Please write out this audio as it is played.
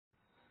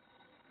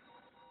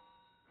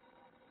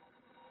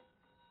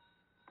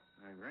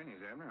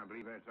granny's, Abner. I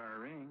believe that's our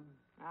ring.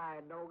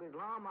 I don't get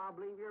Lum. I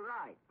believe you're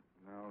right.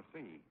 I'll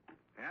see.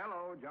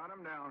 Hello, Jot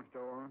 'em Down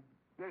store.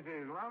 This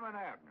is Lum and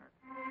Abner.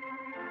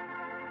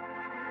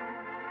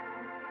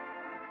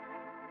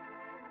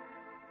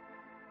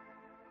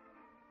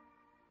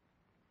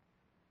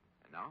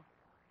 And now,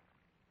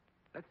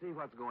 let's see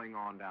what's going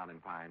on down in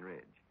Pine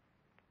Ridge.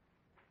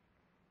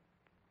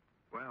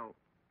 Well,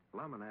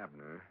 Lum and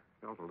Abner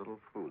felt a little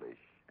foolish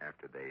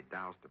after they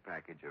doused a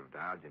package of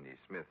Diogenes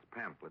Smith's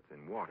pamphlets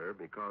in water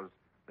because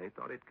they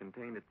thought it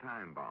contained a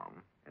time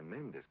bomb, and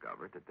then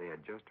discovered that they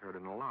had just heard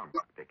an alarm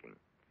clock ticking.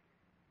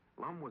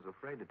 Lum was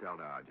afraid to tell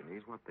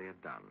Diogenes what they had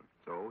done,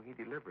 so he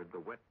delivered the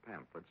wet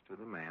pamphlets to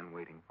the man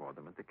waiting for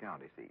them at the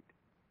county seat.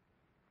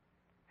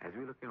 As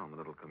we look in on the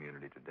little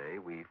community today,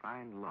 we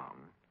find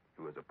Lum,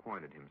 who has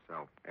appointed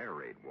himself air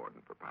raid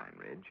warden for Pine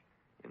Ridge,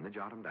 in the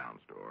Jot 'em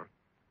Down store.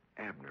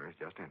 Abner is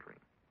just entering.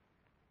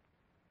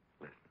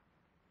 Listen.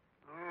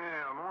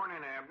 Well,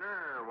 morning,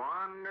 Abner.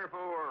 Wonderful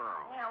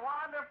world. Yeah,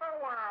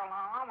 wonderful world,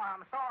 Lum.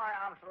 I'm sorry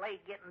I'm so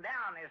late getting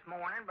down this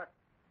morning, but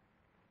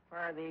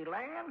for the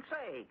land's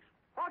sakes,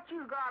 what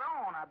you got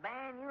on, a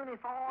band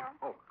uniform?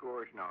 Oh, of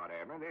course not,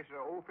 Abner. This is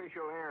an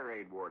official air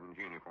raid warden's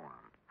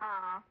uniform.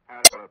 Huh?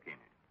 How's it look in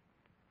it?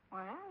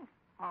 Well,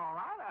 all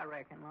right, I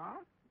reckon,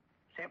 Lum.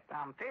 Except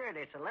I'm feared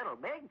it's a little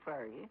big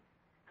for you.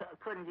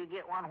 Couldn't you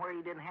get one where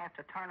you didn't have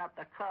to turn up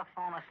the cuffs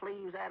on the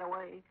sleeves that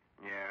way?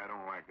 Yeah, I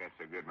don't like that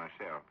so good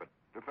myself, but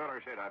the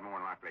feller said I'd more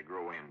than likely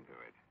grow into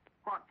it.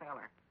 What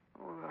feller?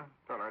 Oh, the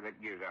feller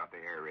that gives out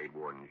the air raid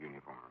warden's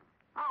uniform.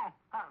 Oh,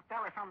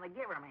 feller from the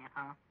Giver Man,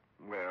 huh?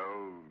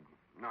 Well,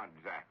 not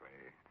exactly.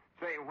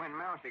 Say, when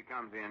Mousy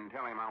comes in,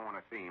 tell him I want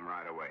to see him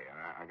right away.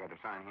 I got to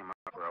sign him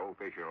up for an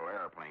official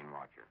airplane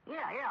watcher.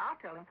 Yeah, I'll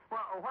tell him.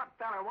 Well, what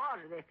feller was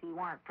it if he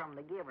weren't from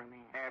the Giver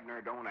Man? Abner,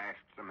 don't ask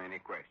so many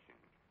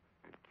questions.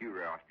 That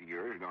curiosity of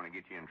yours is going to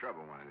get you in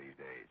trouble one of these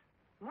days.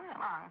 Well,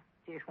 I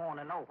just want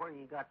to know where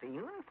you got the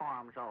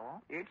uniforms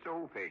all. It's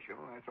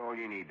official. That's all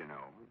you need to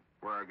know.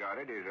 Where I got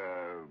it is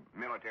a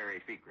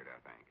military secret, I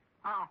think.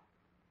 Oh,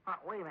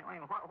 wait a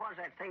minute. What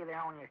does that say there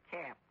on your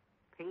cap?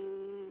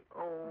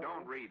 P-O...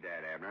 Don't read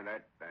that, Abner.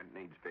 That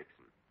needs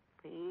fixing.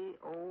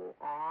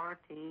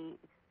 P-O-R-T...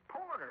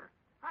 Porter.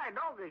 Hey,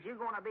 Doggers, you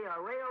going to be a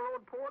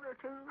railroad porter,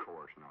 too? Of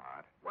course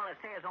not. Well, it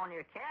says on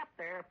your cap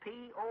there,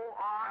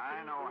 P-O-R-T...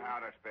 I know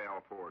how to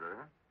spell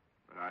porter,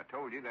 but I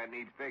told you that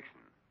needs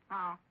fixing.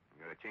 Oh.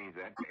 You got to change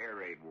that to air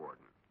raid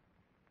warden.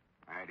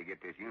 I had to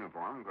get this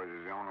uniform because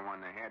it's the only one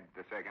they had at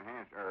the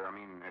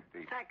at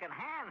the...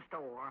 Second-hand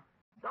store?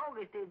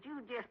 Doggers, did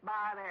you just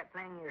buy that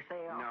thing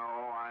yourself?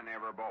 No, I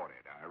never bought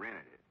it. I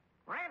rented it.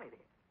 Rented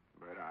it?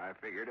 But I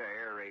figured an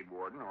air raid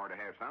warden ought to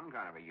have some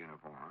kind of a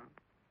uniform.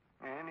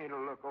 And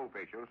it'll look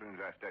official as soon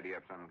as I study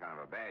up some kind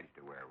of a badge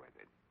to wear with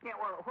it. Yeah,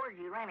 well, where'd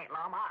you rent it,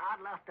 Lum?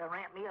 I'd love to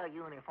rent me a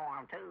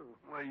uniform, too.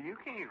 Well, you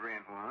can't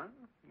rent one.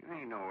 You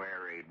ain't no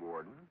air raid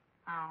warden.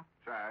 Oh.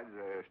 Besides,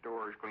 the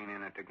store's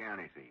cleaning at the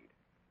county seat.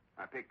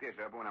 I picked this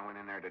up when I went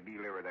in there to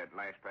deliver that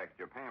last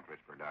package of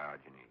pamphlets for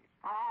Diogenes.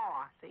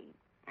 Oh, I see.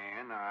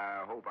 And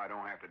I hope I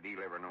don't have to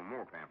deliver no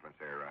more pamphlets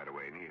there right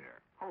away,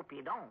 neither. Hope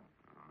you don't.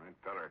 That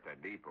feller at the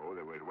depot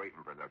that was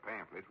waiting for the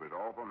pamphlets was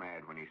awful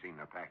mad when he seen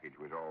the package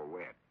was all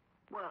wet.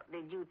 Well,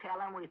 did you tell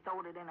him we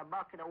throwed it in a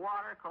bucket of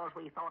water 'cause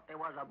we thought there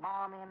was a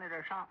bomb in it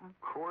or something? Of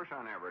course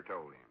I never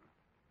told him.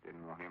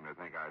 Didn't want him to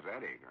think I was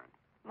that ignorant.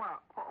 Well,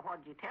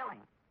 what'd you tell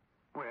him?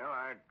 Well,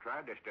 I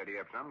tried to study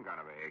up some kind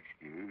of an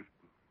excuse.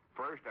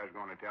 First, I was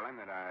going to tell him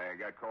that I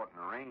got caught in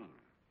the rain.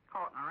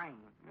 Caught in the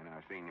rain? Then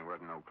I seen there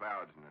wasn't no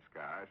clouds in the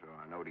sky, so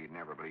I knowed he'd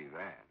never believe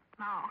that.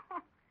 No.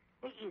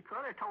 You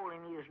could have told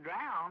him he was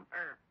drowned.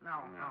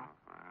 No.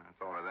 I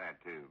thought of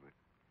that, too, but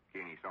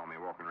Kenny saw me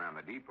walking around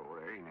the depot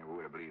there. He never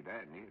would have believed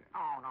that, neither.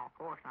 Oh, no, of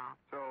course not.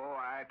 So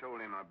I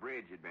told him a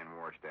bridge had been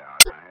washed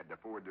out, and I had to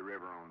ford the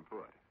river on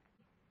foot.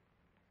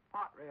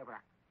 What river?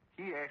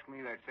 He asked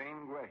me that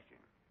same question.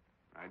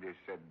 I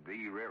just said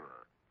the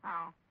river.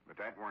 Oh. But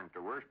that weren't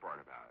the worst part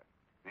about it.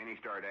 Then he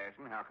started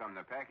asking how come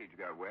the package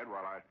got wet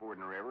while I was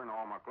fording the river and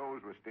all my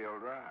clothes were still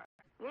dry.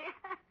 Yeah?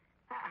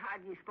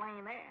 How'd you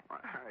explain that? Well,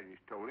 I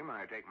just told him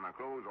I'd taken my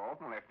clothes off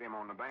and left them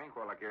on the bank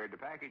while I carried the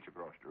package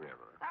across the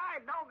river. All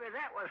right, Dogger,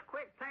 that was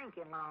quick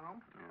thinking,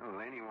 Lum. Well,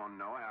 then he wanted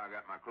to know how I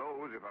got my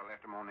clothes if I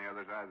left them on the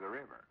other side of the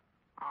river.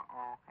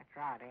 Uh-oh, that's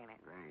right, ain't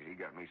it? Then he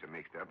got me so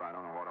mixed up, I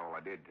don't know what all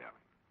I did tell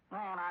him.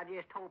 Well, I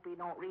just hope he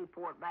don't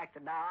report back to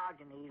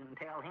Diogenes and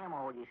tell him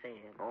all you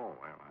said. Oh,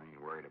 well, I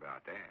ain't worried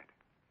about that.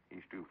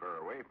 He's too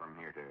far away from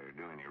here to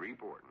do any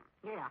reporting.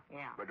 Yeah.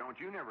 But don't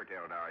you never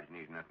tell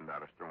Diogenes nothing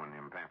about us throwing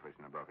them pamphlets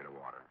in a bucket of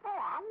water.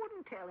 Oh, I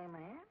wouldn't tell him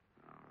that.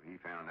 Oh, if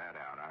he found that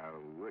out, I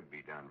would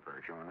be done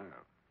for, sure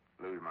enough.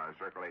 Lose my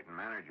circulating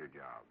manager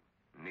job.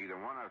 Neither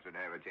one of us would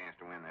have a chance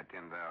to win that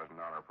 $10,000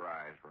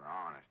 prize for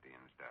honesty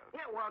and stuff.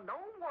 Yeah, well,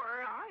 don't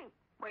worry. I ain't...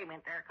 Wait a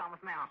minute, there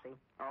comes Mousy.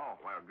 Oh,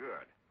 well,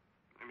 good.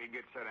 Let me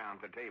get set down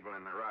at the table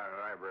in the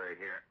library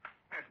here.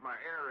 That's my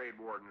air raid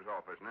warden's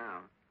office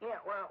now.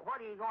 Yeah, well, what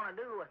are you going to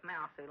do with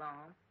Mousy,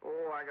 Lum?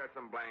 Oh, I got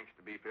some blanks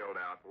to be filled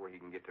out before he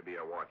can get to be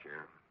a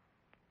watcher.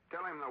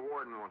 Tell him the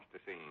warden wants to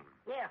see him.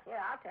 Yeah,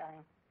 I'll tell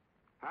him.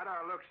 How do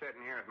I look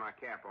sitting here with my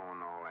cap on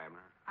and all,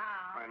 Abner?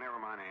 Well, never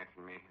mind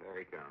answering me. There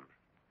he comes.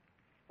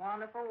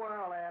 Wonderful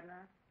world,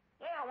 Abner.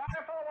 Yeah,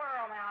 wonderful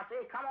world,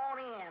 Mousy. Come on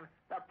in.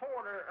 The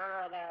porter,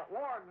 the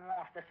warden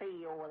wants to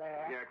see you over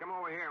there. Yeah, come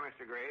over here,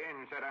 Mr. Gray,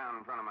 and sit down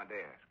in front of my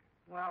desk.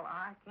 Well,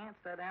 I can't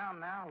sit down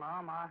now,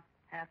 Lum. I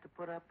have to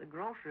put up the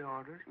grocery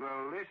orders.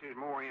 Well, this is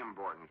more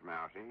importance,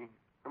 Mousy.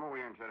 Come over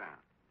here and sit down.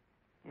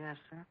 Yes,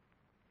 sir.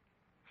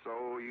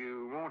 So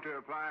you want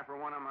to apply for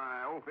one of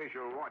my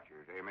official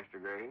watchers, eh, Mr.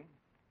 Gray?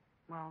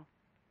 Well,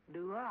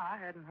 do I? I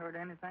hadn't heard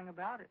anything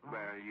about it, Lum.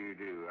 Well, you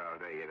do, I'll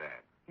tell you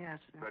that. Yes,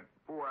 sir. But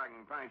before I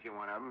can find you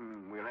one of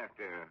them, we'll have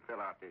to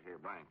fill out this here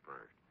blank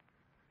first.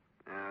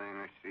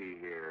 Then let's see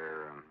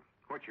here.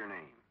 What's your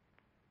name?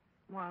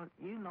 Well,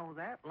 you know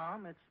that,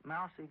 Lum. It's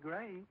Mousy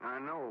Gray. I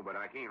know, but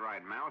I can't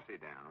write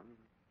Mousy down.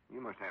 You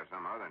must have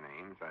some other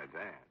name besides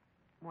that.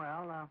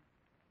 Well,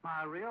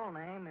 my real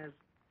name is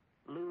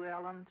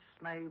Llewellyn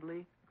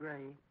Snavely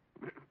Gray.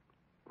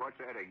 What's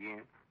that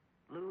again?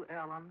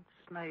 Llewellyn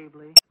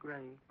Snavely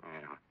Gray.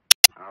 Yeah,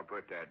 I'll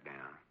put that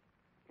down.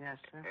 Yes,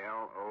 sir.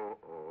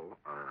 L-O-O,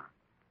 or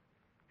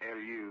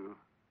L-U,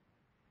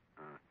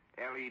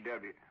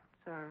 L-E-W.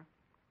 Sir.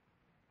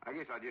 I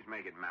guess I'll just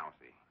make it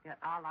Mousy. Yeah,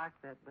 I like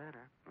that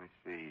better. Let's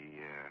see,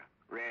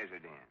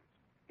 residence.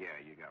 Yeah,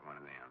 you got one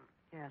of them.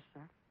 Yes,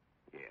 sir.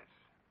 Yes.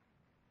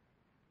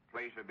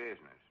 Place of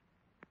business.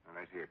 Well,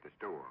 that's here at the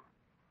store.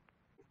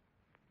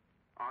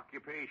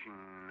 Occupation,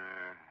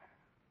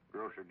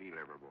 grocer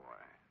delivery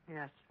boy.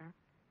 Yes, sir.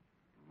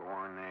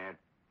 Born at...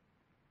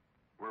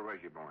 Where was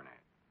you born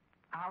at?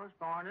 I was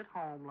born at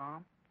home,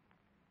 Lum.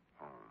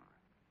 Home.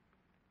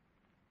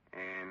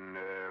 And,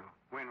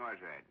 when was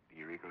that?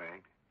 Do you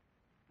recollect?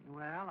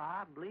 Well,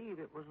 I believe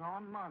it was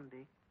on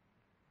Monday.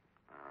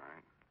 All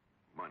right.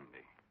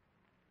 Monday.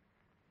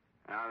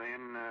 Now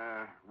then,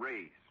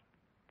 race.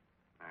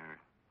 I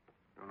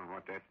don't know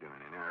what that's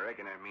doing in there. I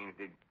reckon that means,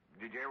 did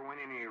you ever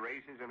win any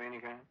races of any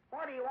kind?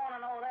 What do you want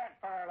to know that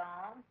for,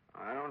 Lum?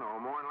 I don't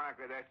know. More than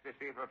likely that's to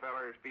see if a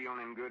feller is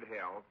feeling in good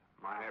health.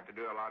 Might have to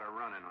do a lot of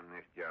running on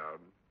this job.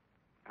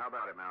 How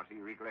about it,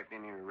 Mousy? You recollect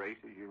any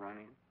races you run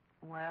in?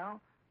 Well,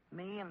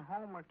 me and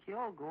Homer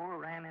Kilgore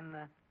ran in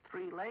the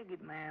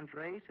three-legged man's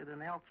race at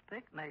an Elks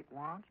picnic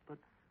once, but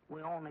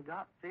we only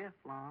got fifth,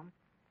 Lum.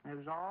 It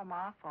was all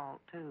my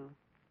fault, too.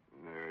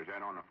 Is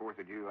that on the 4th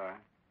of July?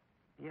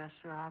 Yes,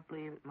 sir, I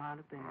believe it might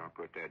have been. I'll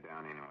put that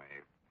down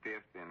anyway.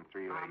 Fifth in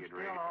three-legged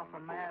race. I'm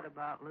still awful mad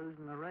about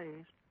losing the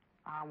race.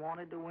 I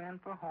wanted to win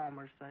for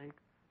Homer's sake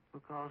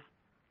because,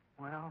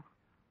 well,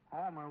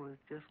 Homer was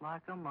just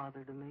like a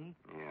mother to me.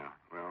 Yeah.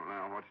 Well,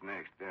 now, what's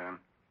next?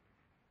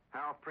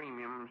 How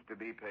premiums to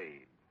be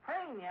paid?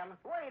 Premiums?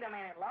 Wait a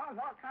minute, Lum.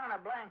 What kind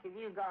of blank have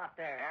you got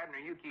there? Abner,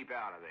 you keep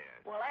out of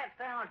this. Well, that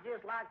sounds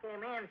just like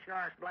them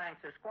insurance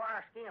blanks that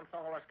Squire Skimps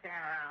always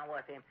carrying around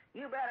with him.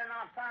 You better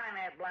not sign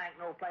that blank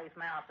no place,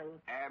 Mousy.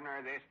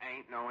 Abner, this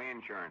ain't no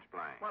insurance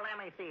blank. Well, let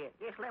me see it.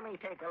 Just let me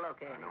take a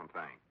look at it. I don't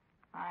think.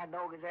 My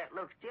doggies, that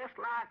looks just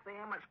like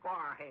them that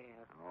Squire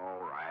has.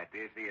 All right.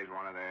 This is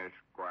one of the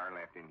Squire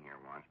left in here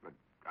once, but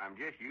I'm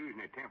just using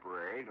it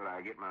temporary till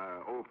I get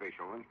my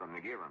official ones from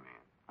the giver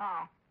man.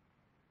 Oh.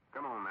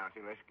 Come on,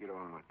 Mousy, let's get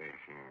on with this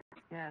here.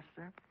 Yes,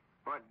 sir.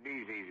 What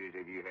diseases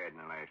have you had in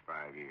the last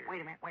 5 years?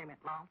 Wait a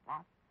minute, Lum.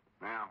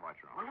 Now,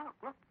 what's wrong? Well,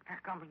 look, there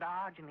comes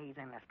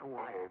Diogenes in the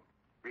store. Oh,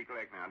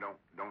 recollect now,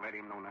 don't let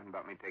him know nothing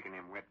about me taking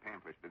them wet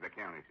pamphlets to the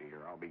county seat,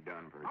 or I'll be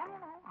done for Oh,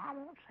 no, I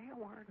won't say a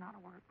word, not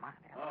a word,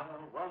 mind that.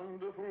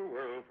 Wonderful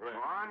world, friend.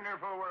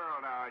 Wonderful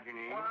world,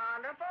 Diogenes.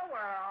 Wonderful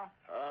world.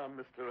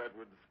 Mr.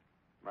 Edwards,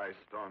 my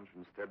staunch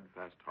and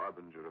steadfast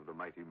harbinger of the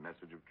mighty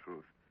message of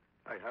truth,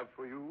 I have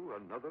for you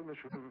another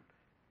mission.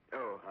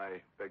 Oh,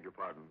 I beg your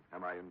pardon.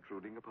 Am I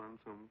intruding upon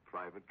some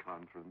private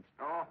conference?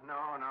 Oh, no.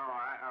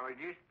 I was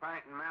just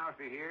pointing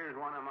Mousy here as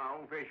one of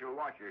my official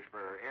watchers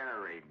for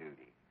air raid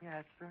duty.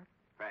 Yes, sir.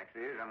 Fact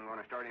is, I'm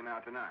going to start him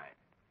out tonight.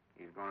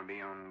 He's going to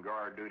be on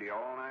guard duty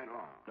all night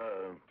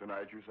long.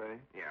 Tonight, you say?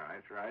 Yeah,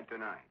 that's right,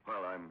 tonight.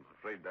 Well, I'm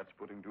afraid that's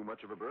putting too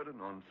much of a burden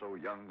on so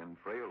young and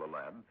frail a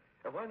lad.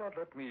 Why not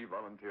let me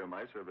volunteer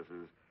my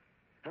services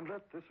and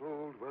let this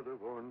old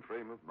weather-worn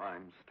frame of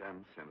mine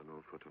stand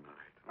sentinel for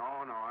tonight?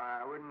 Oh, no,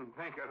 I wouldn't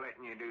think of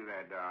letting you do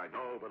that, Dodge.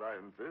 No, but I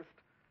insist.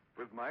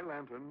 With my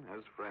lantern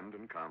as friend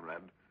and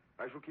comrade,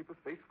 I shall keep a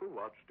faithful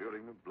watch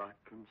during the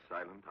black and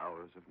silent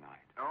hours of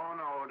night. Oh,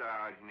 no,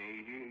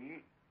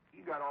 Diogenes.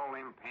 You got all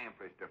them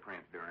pamphlets to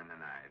print during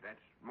the night. That's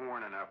more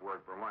than enough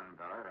work for one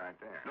fella right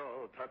there.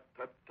 No, tut.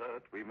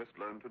 We must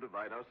learn to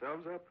divide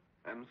ourselves up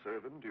and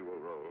serve in dual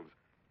roles.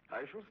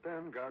 I shall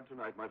stand guard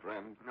tonight, my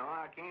friend. No,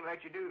 I can't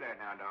let you do that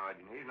now,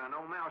 Diogenes. And I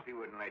know Mousy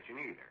wouldn't let you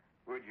neither.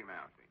 Would you,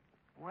 Mousy?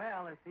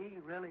 Well, if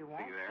he really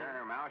wants See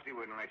there, Mousy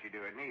wouldn't let you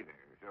do it neither.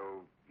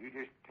 So you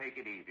just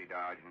take it easy,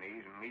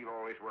 Diogenes, and leave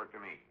all this work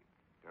to me.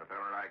 To a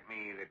fella like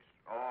me that's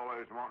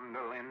always wanting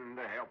to lend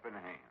a helping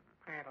hand.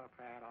 Prattle.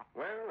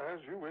 Well,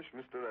 as you wish,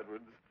 Mr.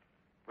 Edwards.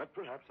 But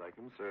perhaps I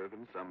can serve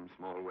in some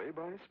small way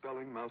by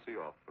spelling Mousy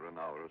off for an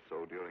hour or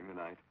so during the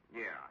night.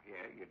 Yeah,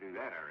 you do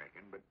that, I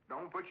reckon. But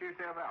don't put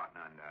yourself out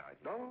none,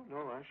 Dodge.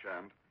 No, I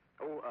shan't.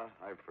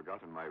 I've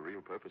forgotten my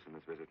real purpose in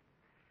this visit.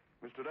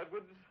 Mr.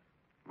 Edwards,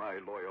 my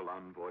loyal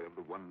envoy of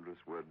the wondrous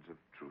words of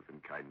truth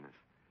and kindness,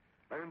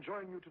 I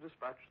enjoin you to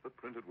dispatch the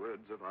printed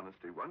words of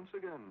honesty once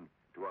again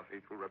to our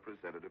faithful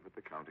representative at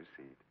the county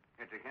seat.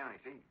 At the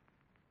county seat?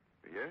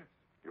 Yes.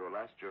 Your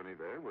last journey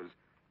there was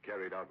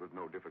carried out with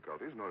no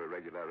difficulties nor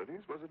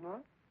irregularities, was it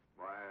not?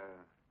 Why,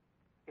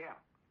 yeah.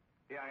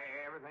 Yeah,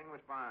 everything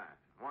was fine.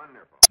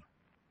 Wonderful.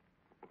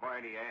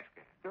 Why do you ask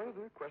that? No,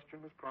 the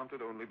question was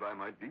prompted only by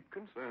my deep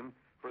concern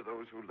for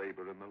those who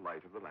labor in the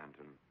light of the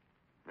lantern.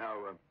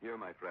 Now, here,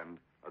 my friend,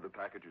 are the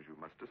packages you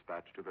must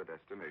dispatch to their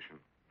destination.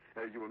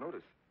 You will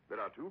notice there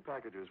are 2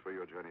 packages for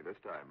your journey this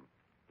time.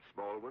 A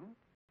small one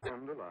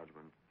and a large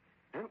one.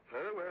 And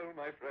farewell,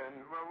 my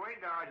friend. Well,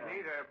 wait, Dodge.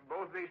 Are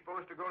both these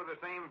supposed to go to the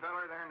same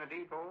feller there in the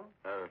depot?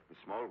 The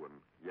small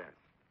one, yes.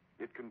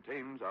 It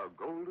contains our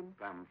golden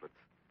pamphlets.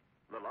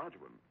 The large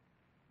one,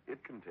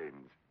 it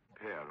contains a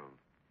pair of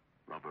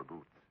rubber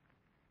boots.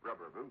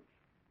 Rubber boots?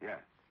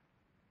 Yes.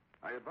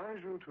 I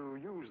advise you to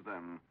use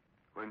them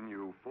when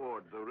you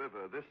ford the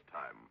river this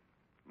time,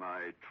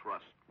 my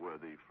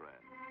trustworthy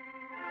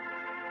friend.